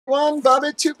one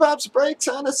Bobby Two Pops breaks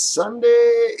on a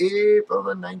Sunday, April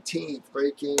the 19th.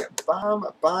 Breaking Bomb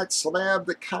Box Slab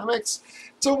the comics.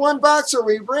 It's a one boxer.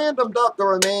 We randomed up the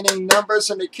remaining numbers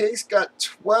in the case. Got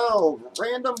 12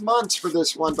 random months for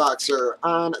this one boxer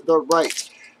on the right.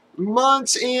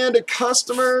 Months and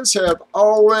customers have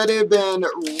already been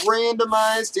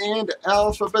randomized and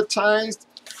alphabetized.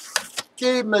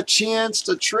 Gave him a chance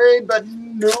to trade, but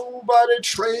nobody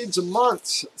trades a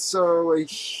month. So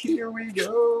here we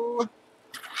go.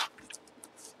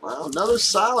 Wow, another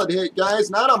solid hit, guys.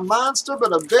 Not a monster,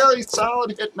 but a very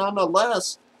solid hit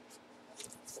nonetheless.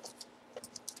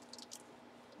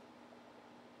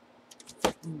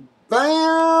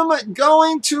 Bam!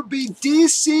 Going to be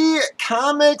DC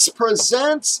Comics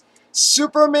presents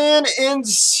Superman and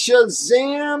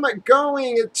Shazam.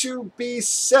 Going to be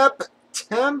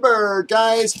September,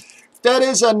 guys. That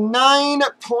is a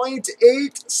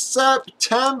 9.8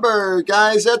 September,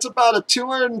 guys. That's about a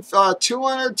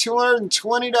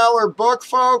 $220 book,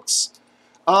 folks.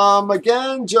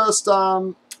 Again, just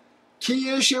key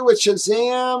issue with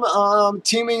Shazam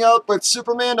teaming up with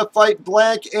Superman to fight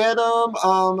Black Adam.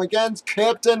 Again,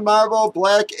 Captain Marvel,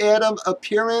 Black Adam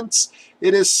appearance.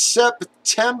 It is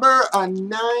September, a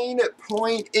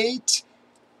 9.8.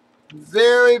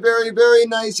 Very, very, very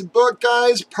nice book,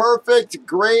 guys. Perfect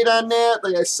grade on that.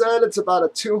 Like I said, it's about a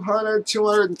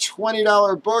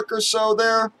 $220 book or so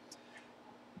there.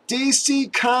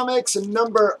 DC Comics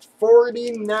number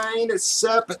 49,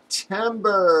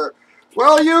 September.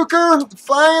 Well, Euchre,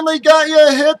 finally got you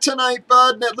a hit tonight,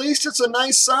 bud. And at least it's a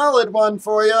nice solid one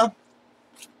for you.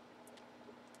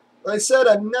 Like I said,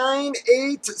 a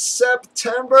 9/8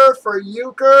 September for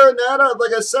Euchre.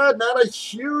 Like I said, not a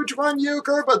huge one,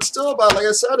 Euchre, but still about, like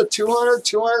I said, a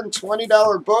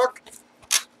 $220 book.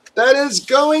 That is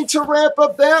going to wrap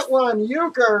up that one.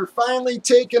 Euchre finally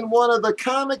taking one of the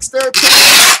comics there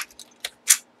tonight.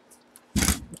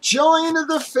 Join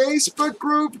the Facebook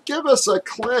group. Give us a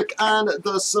click on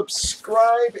the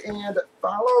subscribe and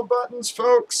follow buttons,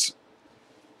 folks.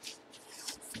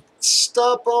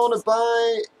 Stop on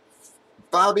by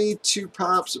Bobby Two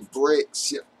Pops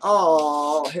breaks. You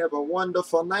all have a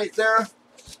wonderful night there.